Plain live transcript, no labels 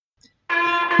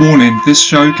Warning, this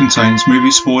show contains movie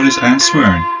spoilers and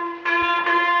swearing.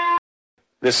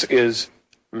 This is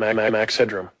Max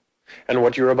Headroom, and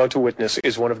what you're about to witness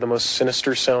is one of the most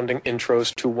sinister-sounding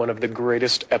intros to one of the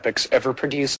greatest epics ever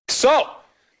produced. So,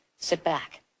 sit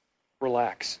back,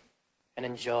 relax, and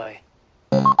enjoy.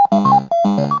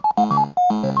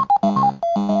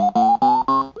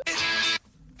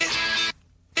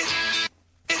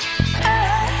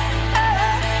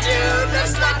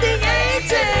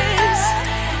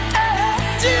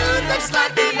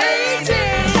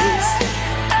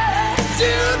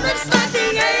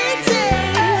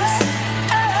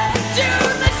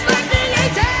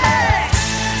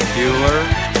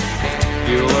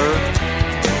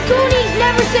 Goonies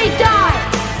never say die!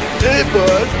 Hey,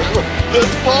 bud,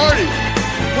 let's party!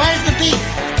 Where's the beat?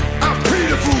 I'm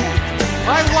Peter Fool!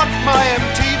 I want my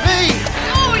MTV!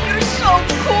 Oh, you're so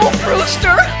cool,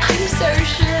 Brewster! I'm so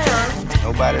sure.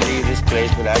 Nobody leaves this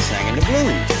place without singing the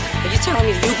blues. Are you telling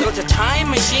me you built a time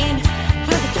machine?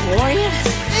 What, a DeLorean?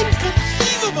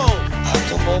 Inconceivable!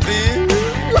 Automobile!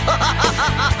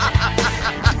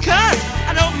 Cut!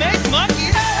 I don't make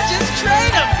monkeys, I just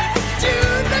trade them!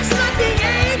 Dude, looks like the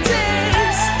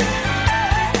 80's.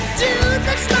 Dude,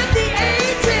 looks like the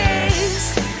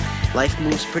 80's. Life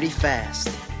moves pretty fast.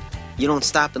 You don't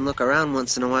stop and look around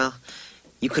once in a while,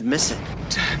 you could miss it.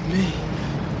 Damn me.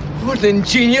 What an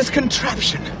ingenious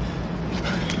contraption.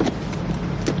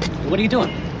 What are you doing?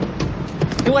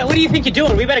 Hey, what do you think you're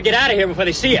doing? We better get out of here before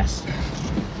they see us.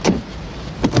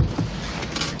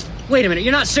 Wait a minute,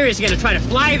 you're not seriously going to try to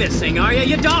fly this thing, are you?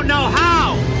 You don't know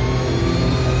how!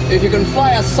 If you can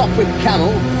fly a sock with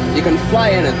camel, you can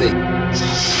fly anything.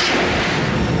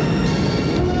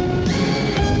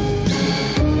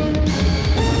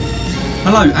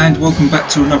 Hello and welcome back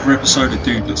to another episode of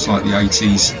Dude Looks Like the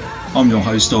 80's. I'm your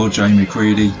host RJ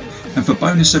McCready, and for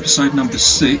bonus episode number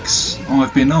 6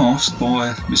 I've been asked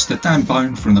by Mr. Dan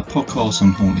Bone from the podcast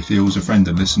on Haunted Hills, a friend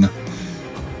and listener.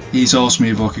 He's asked me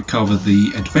if I could cover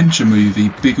the adventure movie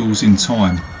Biggles in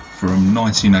Time from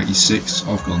 1986.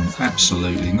 I've gone,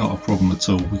 absolutely, not a problem at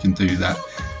all, we can do that.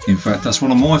 In fact, that's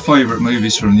one of my favourite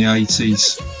movies from the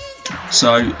 80's.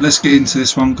 So let's get into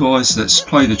this one, guys. Let's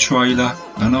play the trailer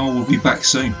and I will be back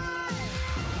soon.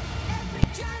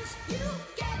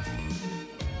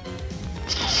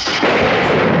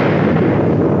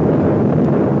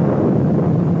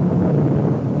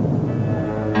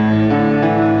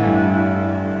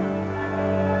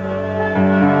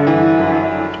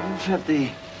 At the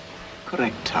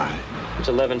correct time. It's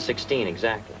 11:16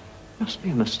 exactly. Must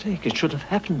be a mistake. It should have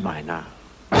happened by now.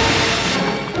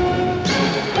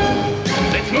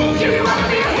 Let's move! Do you want to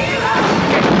be a hero?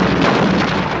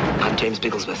 I'm James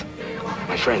Bigglesworth.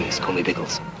 My friends call me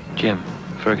Biggles. Jim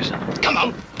Ferguson. Come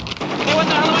on! Hey, what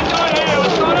the hell am I doing here?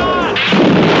 What's going on?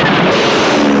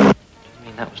 You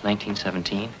mean that was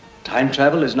 1917? Time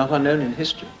travel is not unknown in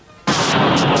history.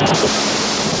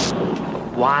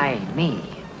 Why me?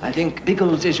 I think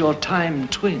Biggles is your time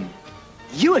twin.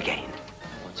 You again?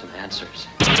 I want some answers.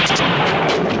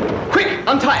 Quick,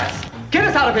 untie us! Get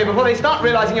us out of here before they start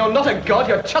realizing you're not a god,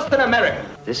 you're just an American.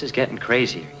 This is getting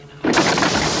crazier, you know.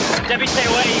 Debbie, stay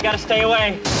away. You gotta stay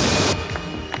away.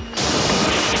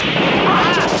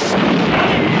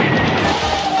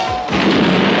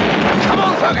 Come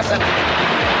on, Ferguson!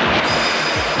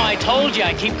 I told you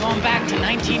I keep going back to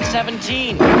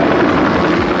 1917.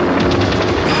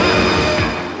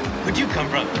 Where'd you come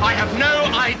from? I have no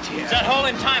idea. It's that hole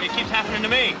in time. It keeps happening to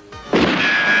me.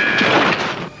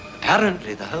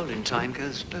 Apparently, the hole in time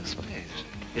goes both ways.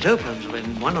 It opens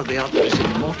when one or the other is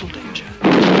in mortal danger. Do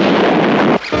you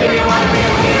want to be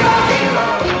a hero?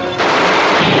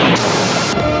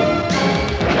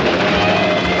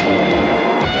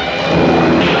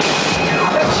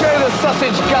 Let's show the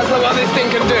sausage guzzler what this thing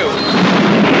can do.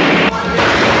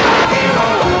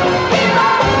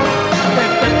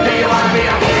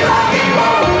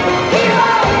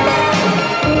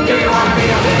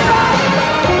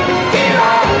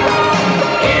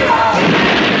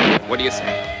 What do you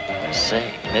say? I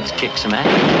say, let's kick some ass.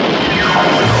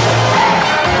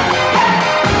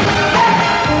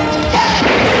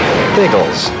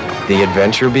 Biggles, the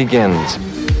adventure begins.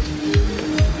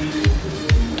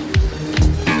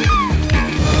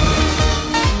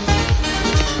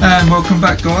 And welcome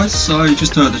back, guys. So you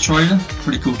just heard the trailer,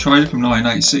 pretty cool trailer from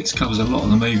 1986, covers a lot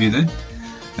of the movie there.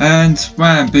 And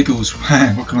man, Biggles,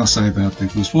 man, what can I say about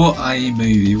Biggles? What a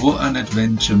movie, what an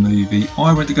adventure movie.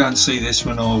 I went to go and see this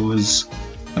when I was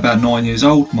about 9 years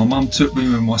old. My mum took me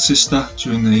with my sister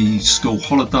during the school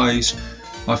holidays.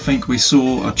 I think we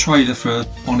saw a trailer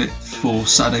on it for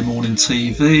Saturday morning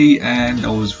TV, and I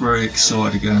was very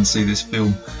excited to go and see this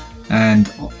film.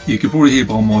 and you could probably hear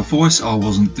by my voice I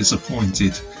wasn't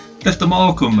disappointed. Left a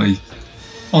mark on me.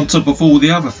 On top of all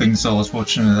the other things I was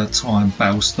watching at that time,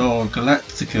 Battlestar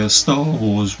Galactica, Star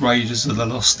Wars, Raiders of the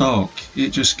Lost Ark. It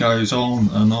just goes on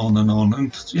and on and on,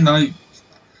 and you know,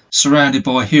 surrounded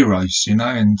by heroes, you know,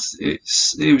 and it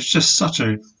was just such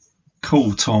a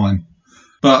cool time.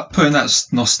 But putting that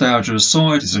nostalgia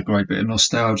aside, it's a great bit of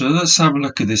nostalgia. Let's have a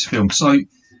look at this film. So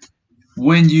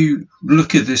when you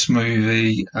look at this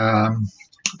movie,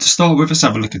 to start with, let's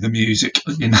have a look at the music.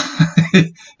 You know,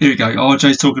 here we go.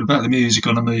 RJ's talking about the music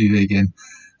on a movie again.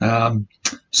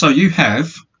 So you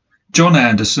have John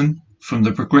Anderson from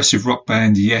the progressive rock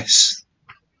band Yes,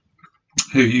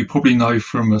 who you probably know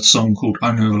from a song called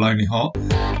Owner of a Lonely Heart.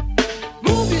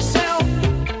 Move yourself.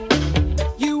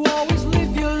 You always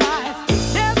live your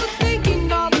life, never thinking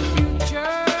of the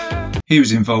future. He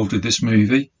was involved with this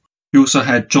movie. You also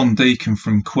had John Deacon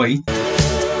from Queen.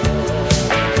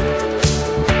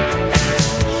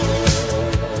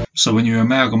 So when you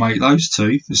amalgamate those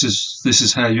two, this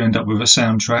is how you end up with a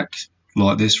soundtrack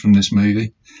like this from this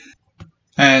movie.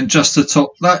 And just to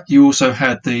top that, you also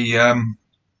had the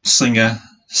singer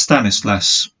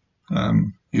Stanislas,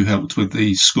 who helped with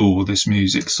the score of this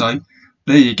music. So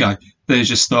there you go. There's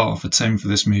your start for 10 for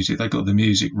this music. They got the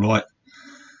music right.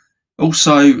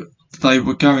 Also, they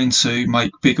were going to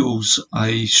make Biggles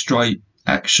a straight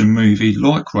action movie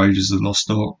like Raiders of the Lost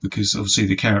Ark, because obviously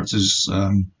the characters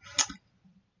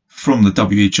from the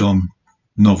W.E. John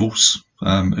novels,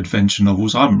 adventure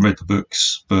novels. I haven't read the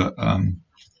books, but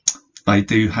they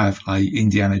do have a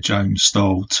Indiana Jones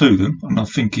style to them, and I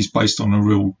think he's based on a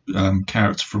real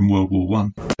character from World War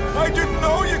One. I didn't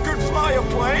know you could fly a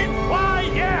plane. Why,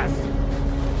 yes.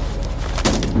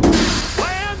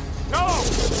 Land? No.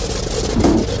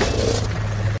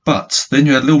 But then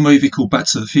you had a little movie called Back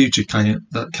to the Future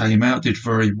that came out, did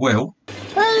very well.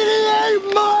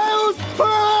 88 miles per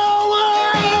hour!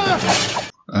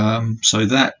 So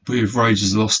that with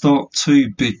Raiders of the Lost Ark, two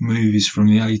big movies from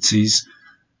the 80s.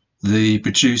 The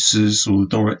producers or the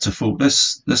director thought,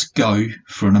 let's go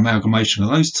for an amalgamation of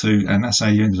those two, and that's how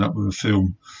you ended up with a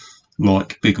film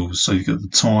like Biggles. So you've got the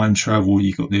time travel,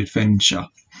 you've got the adventure,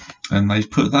 and they've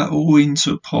put that all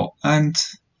into a pot. And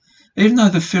even though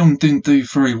the film didn't do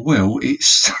very well,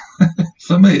 it's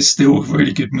for me it's still a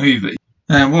really good movie.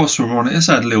 And whilst we're on it, let's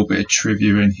add a little bit of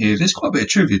trivia in here. There's quite a bit of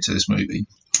trivia to this movie.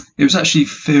 It was actually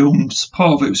filmed,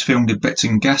 part of it was filmed at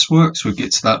Beckton Gas Works. We'll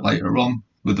get to that later on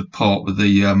with the part with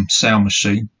the sound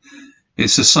machine.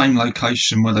 It's the same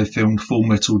location where they filmed Full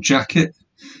Metal Jacket.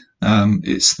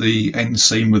 It's the end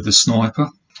scene with the sniper.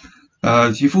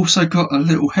 You've also got a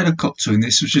little helicopter in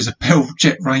this, which is a Bell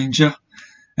Jet Ranger.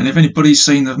 And if anybody's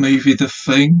seen the movie The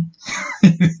Thing,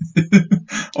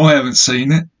 I haven't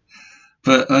seen it.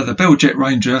 But the Bell Jet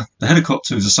Ranger, the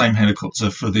helicopter is the same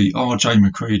helicopter for the R.J.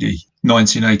 McCready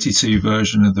 1982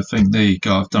 version of The Thing. There you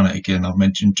go, I've done it again. I've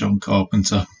mentioned John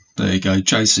Carpenter. There you go,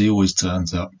 JC always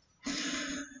turns up.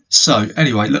 So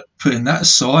anyway, look, putting that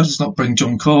aside, let's not bring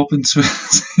John Carpenter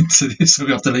into this. We'll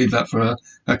have to leave that for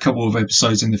a couple of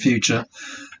episodes in the future.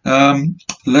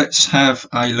 Let's have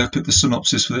a look at the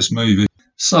synopsis for this movie.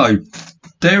 So,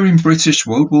 daring British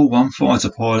World War I fighter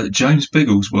pilot James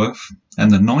Bigglesworth and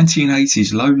the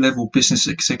 1980s low-level business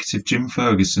executive Jim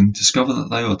Ferguson discover that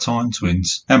they are time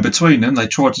twins. And between them, they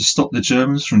try to stop the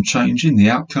Germans from changing the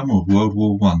outcome of World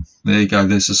War I. There you go,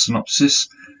 there's a synopsis.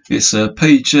 It's a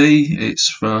PG, it's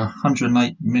for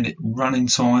 108-minute running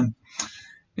time.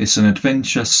 It's an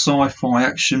adventure sci-fi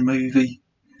action movie.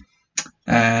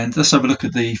 And let's have a look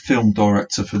at the film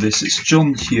director for this. It's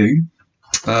John Hugh.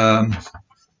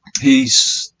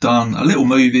 He's done a little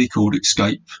movie called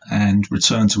Escape and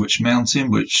Return to Witch Mountain,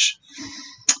 which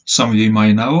some of you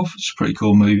may know of. It's a pretty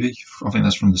cool movie. I think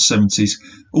that's from the 70s.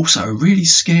 Also, a really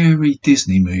scary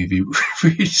Disney movie.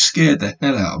 Really scared the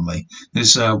hell out of me.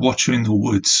 There's Watcher in the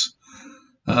Woods.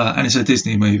 And it's a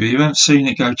Disney movie. If you haven't seen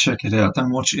it, go check it out.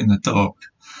 Don't watch it in the dark.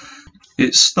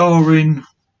 It's starring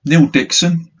Neil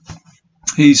Dixon.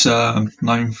 He's done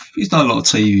a lot of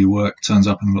TV work, turns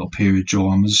up in a lot of period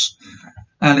dramas.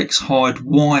 Alex Hyde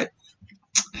White,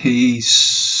 he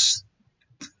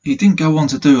didn't go on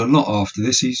to do a lot after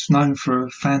this. He's known for a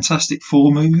Fantastic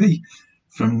Four movie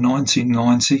from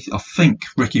 1990. I think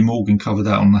Ricky Morgan covered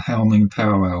that on the How Ming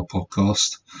Power Hour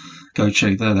podcast. Go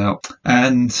check that out.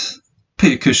 And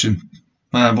Peter Cushing,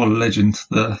 man, what a legend.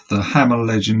 The Hammer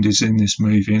legend is in this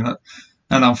movie. And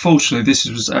unfortunately, this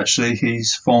was actually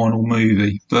his final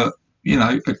movie. But, you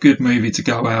know, a good movie to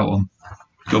go out on.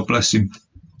 God bless him.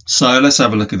 So let's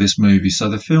have a look at this movie. So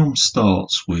the film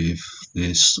starts with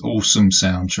this awesome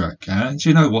soundtrack. And do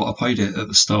you know what? I played it at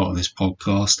the start of this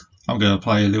podcast. I'm going to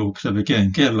play a little clip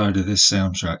again. Get a load of this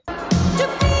soundtrack.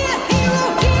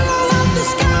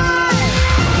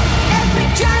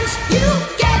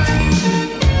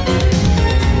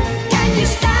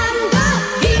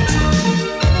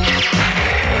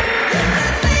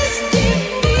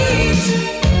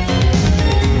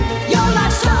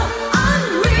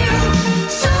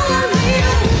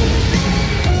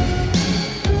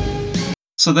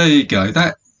 So there you go.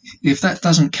 If that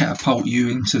doesn't catapult you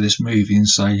into this movie and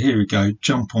say, here we go,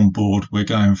 jump on board, we're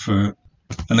going for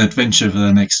an adventure for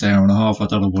the next hour and a half. I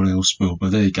don't know what else will,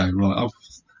 but there you go. Right,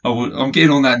 I'm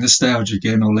getting on that nostalgia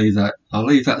again. I'll leave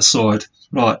that aside.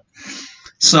 Right.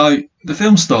 So the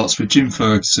film starts with Jim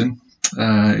Ferguson,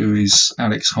 who is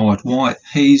Alex Hyde White.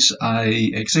 He's a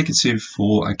executive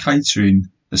for a catering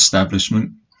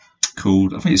establishment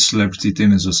called, I think it's Celebrity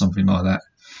Dinners or something like that.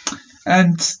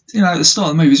 And, at the start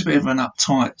of the movie, he's a bit of an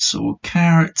uptight sort of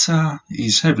character.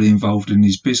 He's heavily involved in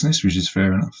his business, which is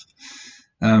fair enough.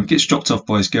 Gets dropped off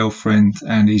by his girlfriend,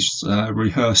 and he's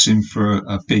rehearsing for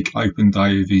a big open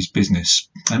day of his business.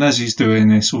 And as he's doing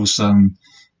this, all of a sudden,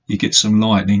 you get some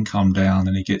lightning come down,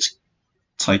 and he gets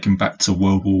taken back to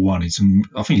World War One. I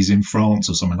think he's in France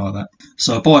or something like that.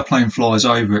 So a biplane flies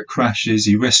over, it crashes,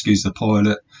 he rescues the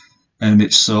pilot, and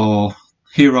it's our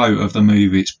hero of the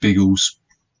movie, it's Biggles.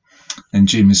 And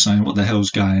Jim is saying, what the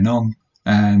hell's going on?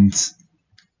 And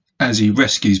as he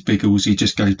rescues Biggles, he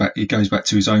goes back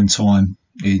to his own time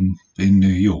in New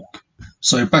York.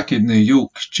 So back in New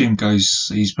York, Jim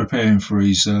he's preparing for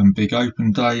his big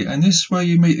open day. And this is where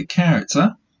you meet a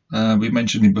character. We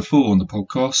mentioned him before on the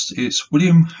podcast. It's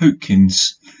William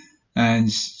Hootkins.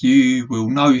 And you will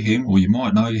know him, or you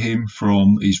might know him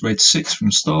from his Red 6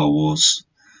 from Star Wars.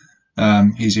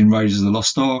 He's in Raiders of the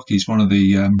Lost Ark. He's one of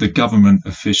the government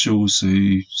officials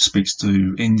who speaks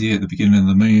to India at the beginning of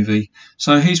the movie.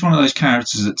 So he's one of those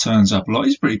characters that turns up a lot.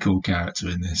 He's a pretty cool character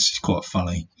in this. He's quite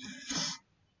funny.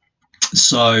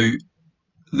 So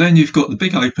then you've got the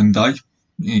big open day.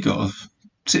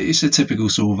 It's a typical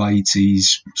sort of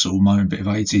 80s sort of moment, bit of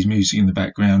 80s music in the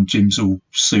background. Jim's all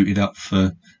suited up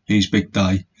for his big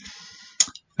day.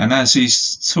 And as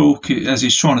he's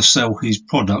trying to sell his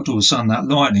product, all of a sudden that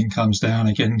lightning comes down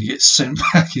again. He gets sent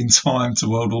back in time to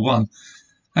World War One,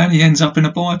 and he ends up in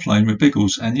a biplane with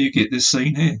Biggles. And you get this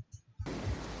scene here.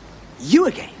 You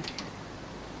again?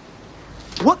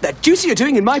 What the deuce are you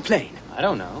doing in my plane? I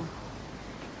don't know.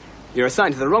 You're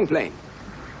assigned to the wrong plane.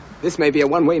 This may be a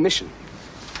one-way mission.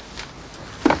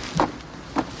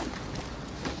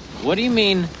 What do you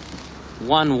mean,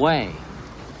 one way?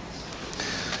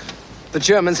 The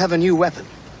Germans have a new weapon.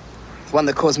 One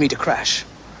that caused me to crash.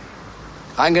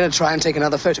 I'm going to try and take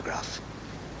another photograph.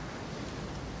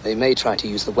 They may try to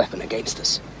use the weapon against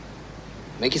us.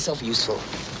 Make yourself useful.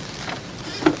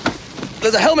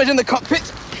 There's a helmet in the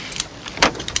cockpit.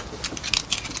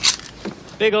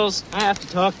 Biggles, I have to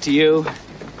talk to you.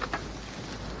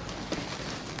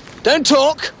 Don't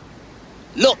talk.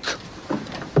 Look.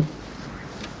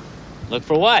 Look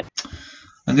for what?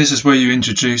 And this is where you're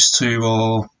introduced to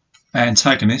our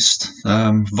antagonist,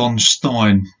 von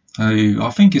Stein, who I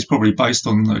think is probably based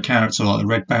on a character like the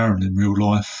Red Baron in real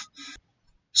life.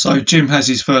 So Jim has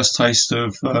his first taste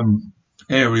of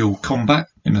aerial combat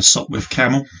in a Sopwith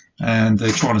Camel, and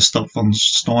they're trying to stop von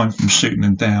Stein from shooting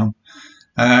them down.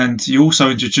 And you're also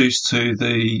introduced to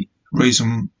the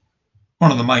reason,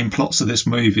 one of the main plots of this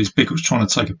movie is Biggles trying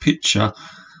to take a picture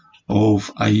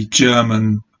of a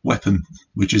German weapon,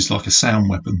 which is like a sound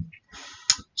weapon.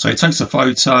 So he takes a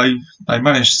photo, they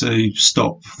manage to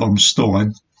stop von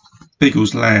Stein,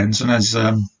 Biggles lands, and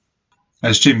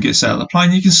as Jim gets out of the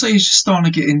plane, you can see he's just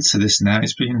starting to get into this now.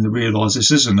 He's beginning to realise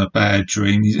this isn't a bad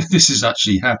dream, this is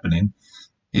actually happening.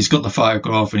 He's got the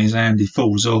photograph in his hand, he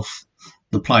falls off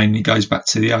the plane, he goes back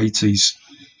to the 80s,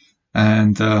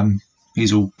 and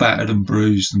he's all battered and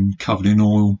bruised and covered in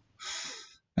oil,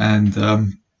 and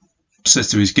says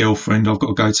to his girlfriend, I've got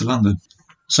to go to London.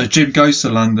 So Jim goes to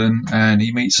London and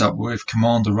he meets up with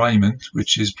Commander Raymond,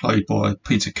 which is played by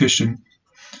Peter Cushing.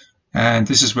 And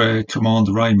this is where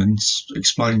Commander Raymond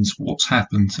explains what's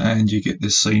happened, and you get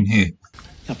this scene here.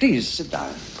 Now, please sit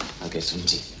down. I'll get some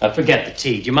tea. Forget the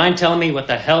tea. Do you mind telling me what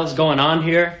the hell's going on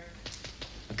here?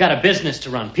 I've got a business to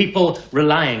run. People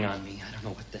relying on me. I don't know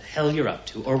what the hell you're up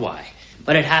to or why.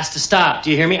 But it has to stop.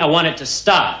 Do you hear me? I want it to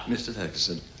stop. Mr.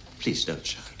 Ferguson, please don't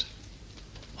shout.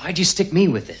 Why'd you stick me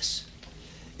with this?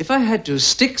 If I had to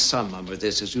stick someone with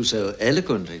this, as you so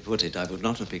eloquently put it, I would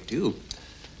not have picked you.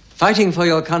 Fighting for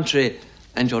your country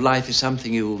And your life is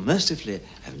something you mercifully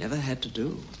have never had to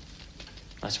do.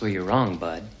 That's where you're wrong,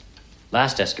 bud.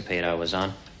 Last escapade I was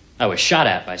on, I was shot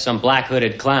at by some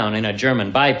black-hooded clown in a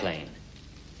German biplane.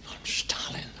 Lord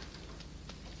Stalin.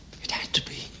 It had to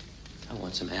be. I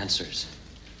want some answers.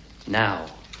 Now.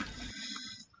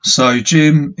 So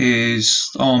Jim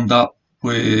is armed up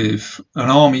with an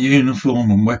army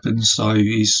uniform and weapons, so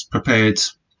he's prepared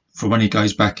for when he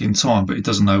goes back in time, but he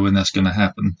doesn't know when that's going to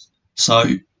happen. So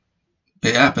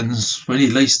it happens when he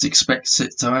least expects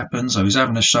it to happen. So he's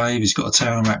having a shave, he's got a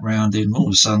towel wrapped round him, all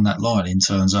of a sudden that lightning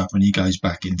turns up and he goes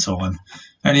back in time.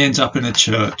 And he ends up in a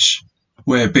church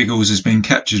where Biggles has been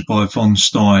captured by von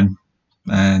Stein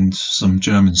and some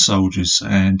German soldiers,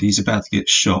 and he's about to get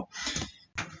shot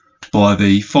by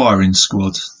the firing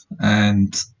squad.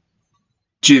 And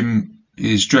Jim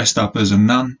is dressed up as a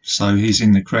nun, so he's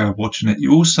in the crowd watching it.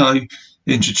 You also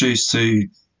introduced to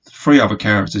 3 other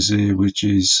characters here, which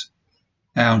is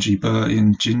Algie, Bert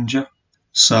and Ginger.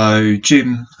 So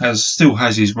Jim still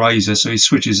has his razor, so he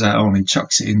switches that on, he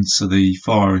chucks it into the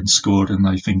firing squad and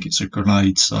they think it's a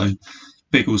grenade, so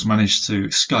Biggles managed to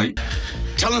escape.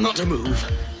 Tell her not to move,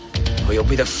 or you'll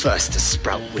be the first to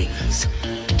sprout wings.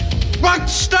 Right,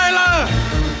 Staler!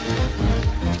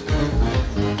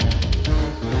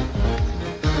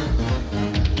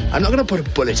 I'm not going to put a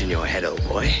bullet in your head, old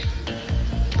boy,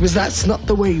 because that's not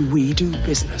the way we do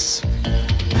business.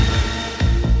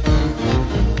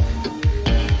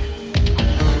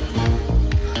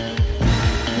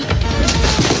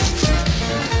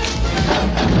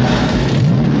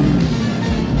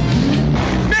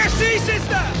 Merci,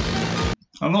 sister!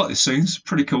 I like this scene, it's a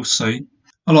pretty cool scene.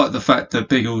 I like the fact that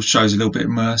Biggles shows a little bit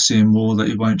of mercy and more, that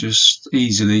he won't just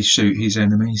easily shoot his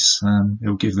enemies.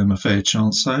 He'll give them a fair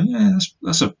chance. So yeah,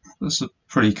 that's a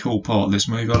pretty cool part of this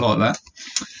movie. I like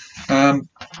that.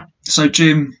 So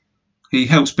Jim, he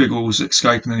helps Biggles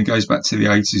escape and then he goes back to the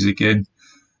 80s again.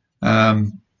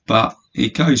 But he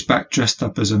goes back dressed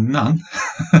up as a nun.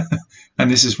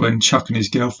 And this is when Chuck and his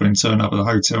girlfriend turn up at a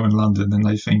hotel in London and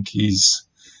they think he's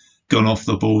gone off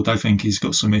the board. They think he's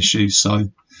got some issues.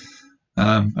 So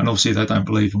and obviously they don't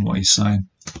believe in what he's saying.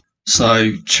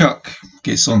 So Chuck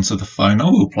gets onto the phone. I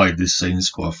will play this scene. It's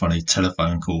quite a funny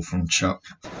telephone call from Chuck.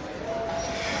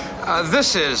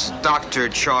 This is Dr.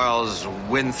 Charles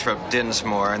Winthrop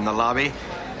Dinsmore in the lobby.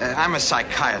 I'm a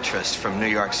psychiatrist from New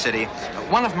York City.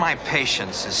 One of my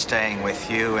patients is staying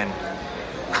with you, and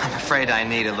I'm afraid I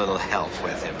need a little help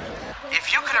with him.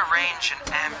 If you could arrange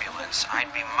an ambulance,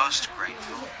 I'd be most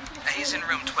grateful. He's in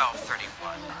room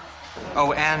 1231.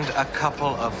 Oh, and a couple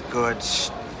of good,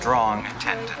 strong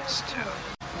attendants,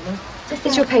 too.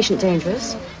 Is your patient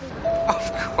dangerous?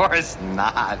 Of course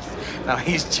not. No,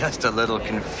 he's just a little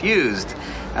confused.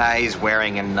 He's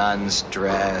wearing a nun's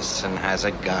dress and has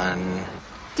a gun.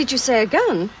 Did you say a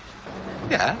gun?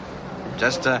 Yeah,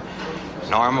 just a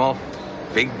normal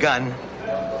big gun.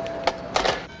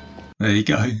 There you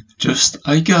go. Just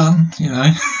a gun, you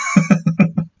know.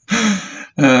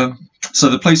 So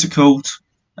the police are called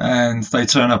and they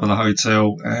turn up at the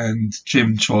hotel and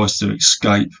Jim tries to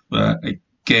escape, but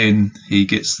again he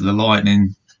gets the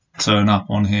lightning turn up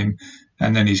on him,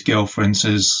 and then his girlfriend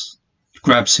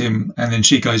grabs him, and then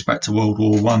she goes back to World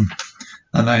War One,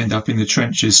 and they end up in the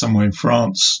trenches somewhere in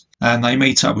France, and they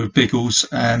meet up with Biggles,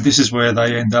 and this is where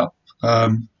they end up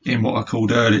in what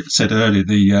I said earlier,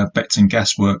 the Becton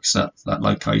Gas Works, that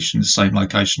location, the same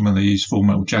location where they use Full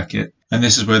Metal Jacket. And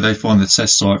this is where they find the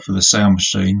test site for the sound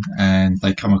machine, and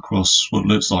they come across what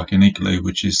looks like an igloo,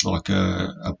 which is like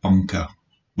a bunker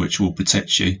which will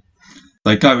protect you.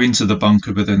 They go into the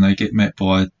bunker, but then they get met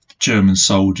by a German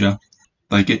soldier.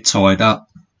 They get tied up,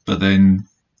 but then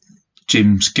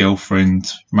Jim's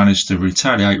girlfriend managed to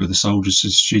retaliate with the soldiers, so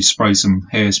she sprays some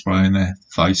hairspray in their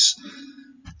face.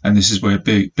 And this is where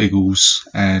Biggles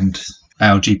and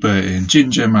Algie, Bertie and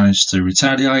Ginger manage to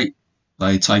retaliate.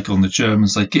 They take on the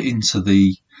Germans. They get into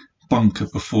the bunker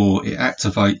before it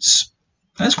activates.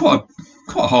 And it's quite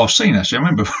a harsh scene, actually. I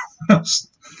remember when I was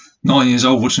 9 years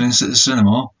old watching this at the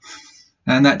cinema,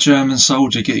 and that German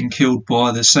soldier getting killed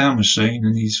by the sound machine,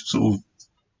 and he's sort of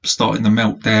starting to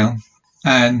melt down.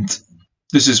 And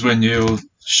this is when you're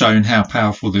shown how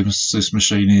powerful this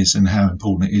machine is and how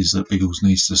important it is that Biggles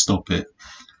needs to stop it.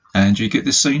 And you get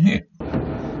this scene here.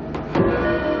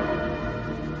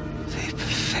 They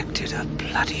perfected a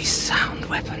bloody sound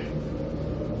weapon.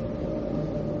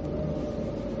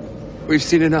 We've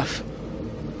seen enough.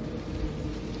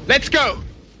 Let's go!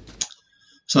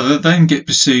 So they then get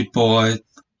pursued by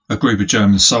a group of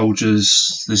German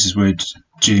soldiers. This is where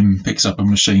Jim picks up a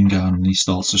machine gun and he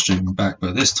starts to shoot him back,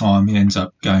 but this time he ends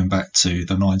up going back to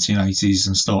the 1980s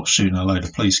and starts shooting a load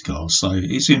of police cars, so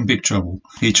he's in big trouble.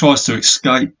 He tries to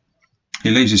escape, he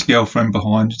leaves his girlfriend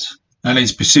behind, and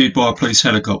he's pursued by a police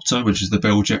helicopter, which is the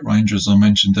Bell Jet Ranger, as I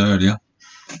mentioned earlier.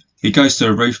 He goes to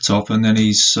a rooftop and then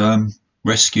he's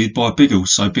rescued by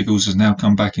Biggles. So Biggles has now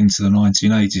come back into the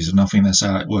 1980s, and I think that's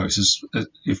how it works.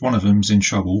 If one of them's in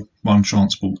trouble, one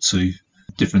transport to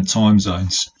different time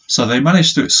zones. So they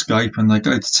manage to escape and they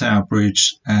go to Tower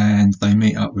Bridge and they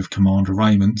meet up with Commander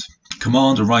Raymond.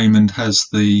 Commander Raymond has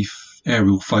the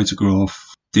aerial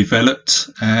photograph developed,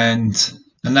 and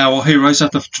now our heroes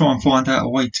have to try and find out a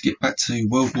way to get back to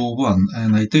World War One,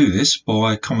 and they do this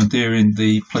by commandeering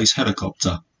the police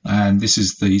helicopter. And this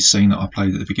is the scene that I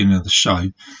played at the beginning of the show,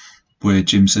 where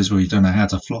Jim says, well, you don't know how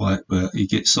to fly it, but he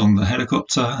gets on the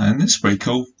helicopter, and it's pretty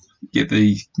cool. You get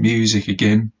the music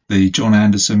again, the John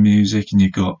Anderson music, and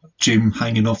you've got Jim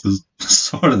hanging off the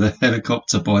side of the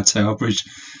helicopter by Tower Bridge.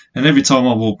 And every time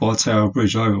I walk by Tower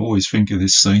Bridge, I always think of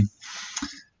this scene.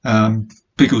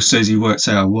 Biggles says he works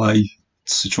out a way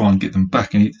to try and get them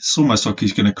back, and it's almost like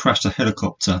he's going to crash the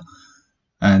helicopter,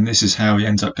 and this is how he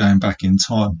ends up going back in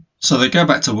time. So they go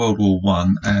back to World War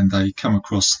One and they come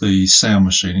across the sound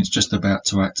machine. It's just about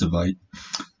to activate,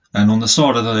 and on the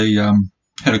side of the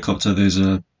helicopter there's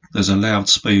a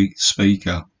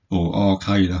loudspeaker or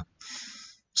arcader.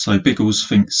 So Biggles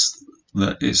thinks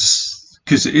that it's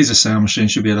because it is a sound machine,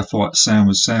 should be able to fight sound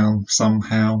with sound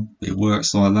somehow. It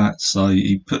works like that. So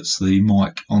he puts the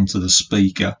mic onto the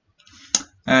speaker,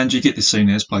 and you get this scene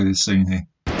here. Let's play this scene here.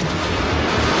 I'm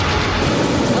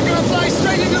gonna fly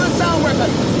straight into the sound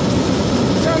weapon.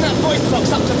 Turn that voice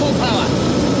box up to full power.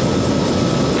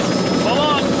 Come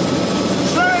on.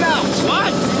 Throw it out.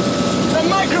 What? The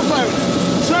microphone.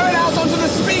 Throw it out onto the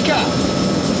speaker.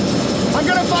 I'm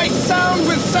gonna fight sound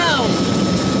with sound.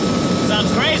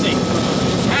 Sounds crazy.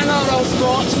 Hang on, old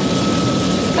sport.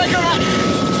 Take her up.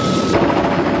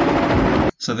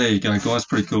 So there you go, guys.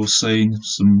 Pretty cool scene.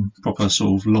 Some proper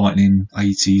sort of lightning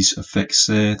 80s effects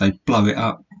there. They blow it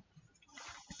up,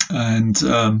 and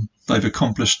they've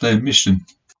accomplished their mission.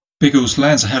 Biggles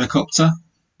lands a helicopter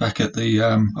back at the,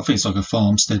 I think it's like a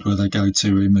farmstead where they go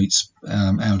to. He meets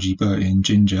Algie, Bertie and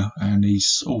Ginger, and he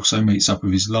also meets up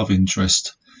with his love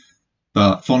interest.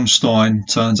 But Von Stein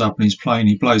turns up in his plane,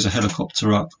 he blows a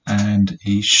helicopter up and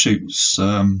he shoots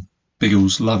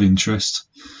Biggles' love interest.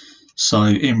 So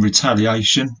in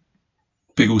retaliation,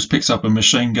 Biggles picks up a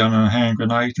machine gun and a hand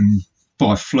grenade, and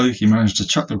by fluke he managed to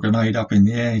chuck the grenade up in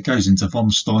the air. He goes into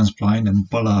Von Stein's plane and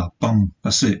blah, boom,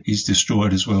 that's it, he's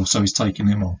destroyed as well, so he's taken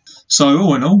him on. So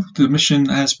all in all, the mission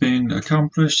has been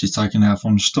accomplished. He's taken out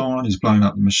Von Stein, he's blown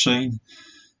up the machine,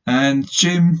 and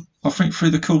Jim, I think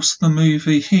through the course of the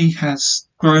movie, he has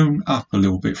grown up a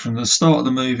little bit. From the start of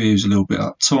the movie he was a little bit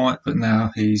uptight, but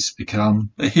now he's become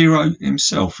a hero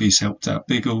himself. He's helped out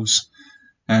Biggles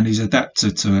and he's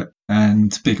adapted to it,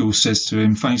 and Biggles says to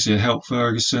him, thanks for your help,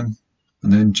 Ferguson.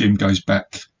 And then Jim goes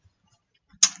back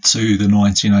to the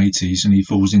 1980s and he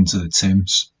falls into the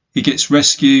Thames. He gets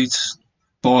rescued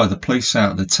by the police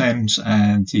out of the Thames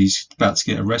and he's about to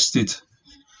get arrested.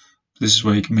 This is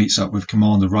where he meets up with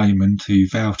Commander Raymond, who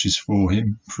vouches for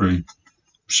him through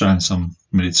showing some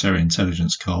military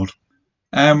intelligence card.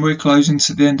 And we're closing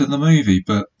to the end of the movie,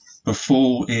 but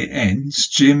before it ends,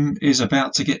 Jim is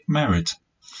about to get married.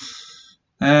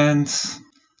 And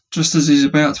just as he's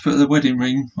about to put the wedding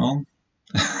ring on,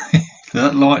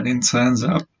 that lightning turns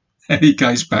up and he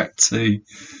goes back to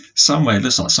somewhere, it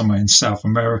looks like somewhere in South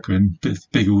America, and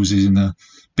Biggles is in a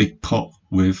big pot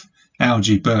with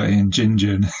Algie, Bertie and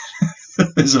Ginger, and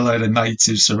there's a load of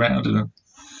natives surrounding them.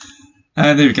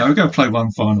 And there we go, we're going to play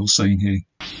one final scene here.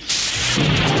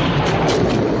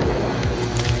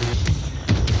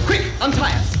 Quick,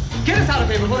 untie us. Get us out of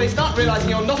here before they start realizing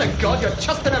you're not a god, you're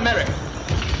just an American.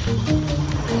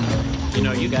 You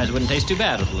know, you guys wouldn't taste too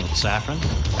bad with a little saffron.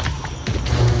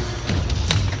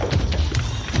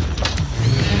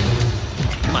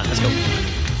 Come on, let's go.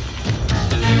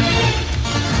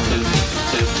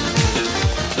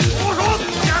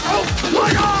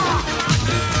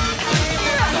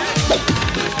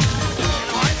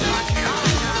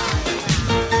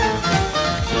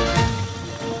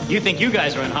 You think you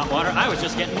guys are in hot water? I was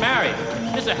just getting married.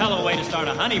 This is a hell of a way to start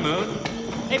a honeymoon.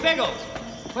 Hey, Biggles,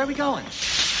 where are we going?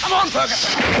 Come on,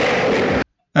 Ferguson!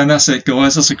 And that's it,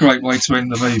 guys. That's a great way to end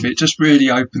the movie. It just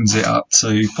really opens it up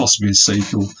to possibly a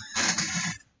sequel.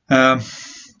 And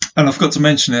I forgot to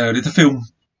mention earlier, the film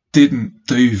didn't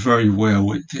do very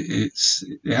well. It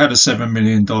had a $7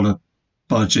 million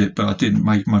budget, but it didn't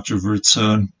make much of a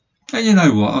return. And you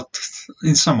know what?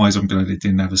 In some ways, I'm glad it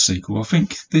didn't have a sequel. I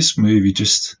think this movie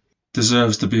just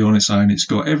deserves to be on its own. It's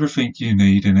got everything you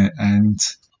need in it, and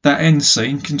that end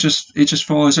scene just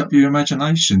fires up your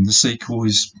imagination. The sequel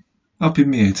is up in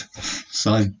mid,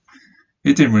 so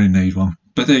it didn't really need one.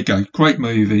 But there you go, great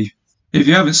movie. If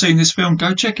you haven't seen this film,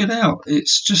 go check it out.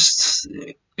 It's just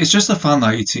a fun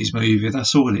 80s movie.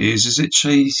 That's all it is. Is it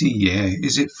cheesy? Yeah.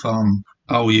 Is it fun?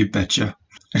 Oh, you betcha.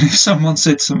 And if someone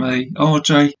said to me, "Oh,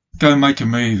 Jay, go make a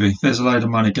movie. There's a load of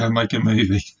money. Go make a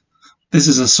movie." This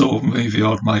is a sort of movie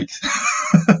I'd make.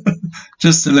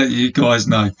 Just to let you guys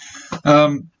know.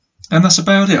 And that's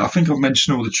about it. I think I've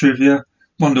mentioned all the trivia.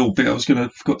 One little bit I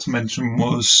forgot to mention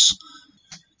was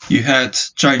you had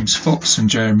James Fox and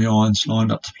Jeremy Irons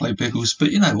lined up to play Biggles,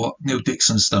 but you know what? Neil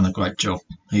Dixon's done a great job.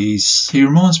 He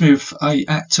reminds me of an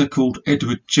actor called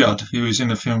Edward Judd, who was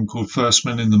in a film called First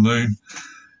Man in the Moon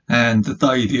and The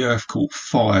Day the Earth Caught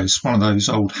Fire. It's one of those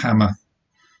old Hammer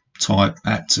type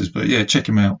actors, but yeah, check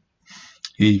him out.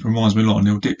 He reminds me a lot of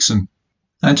Neil Dixon.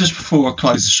 And just before I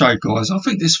close the show, guys, I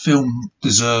think this film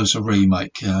deserves a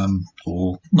remake,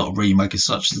 or not a remake as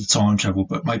such, the time travel,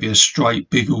 but maybe a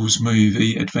straight Biggles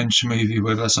movie, adventure movie,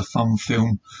 whether that's a fun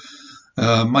film,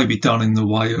 maybe done in the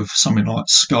way of something like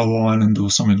Skull Island or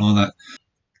something like that,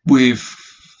 with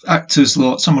actors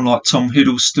like someone like Tom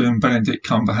Hiddleston, Benedict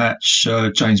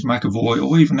Cumberbatch, James McAvoy,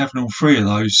 or even having all three of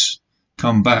those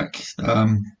come back,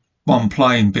 one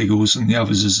playing Biggles and the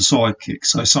others as a sidekick,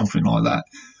 so something like that.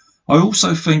 I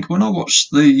also think when I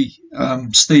watched the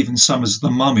Stephen Sommers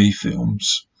The Mummy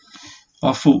films,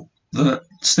 I thought that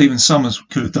Stephen Sommers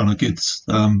could have done a good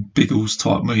Biggles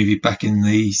type movie back in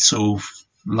the sort of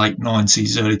late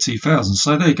 90s, early 2000s.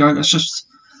 So there you go, that's just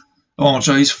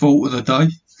RJ's thought of the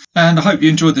day. And I hope you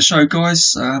enjoyed the show,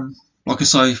 guys. Like I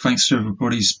say, thanks to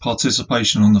everybody's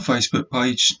participation on the Facebook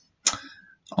page.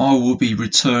 I will be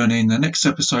returning. The next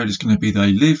episode is going to be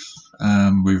They Live,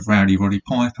 with Rowdy Roddy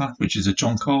Piper, which is a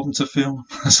John Carpenter film.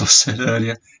 As I said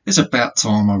earlier, it's about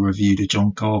time I reviewed a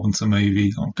John Carpenter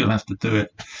movie. I'm going to have to do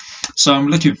it. So I'm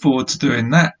looking forward to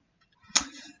doing that.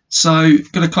 So,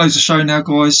 going to close the show now,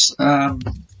 guys.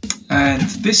 And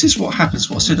this is what happens,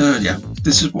 what I said earlier.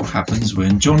 This is what happens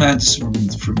when John Anderson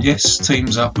from Yes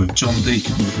teams up with John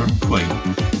Deacon from Queen.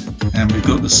 And we've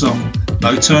got the song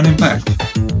No Turning Back.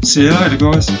 See you later,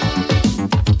 guys.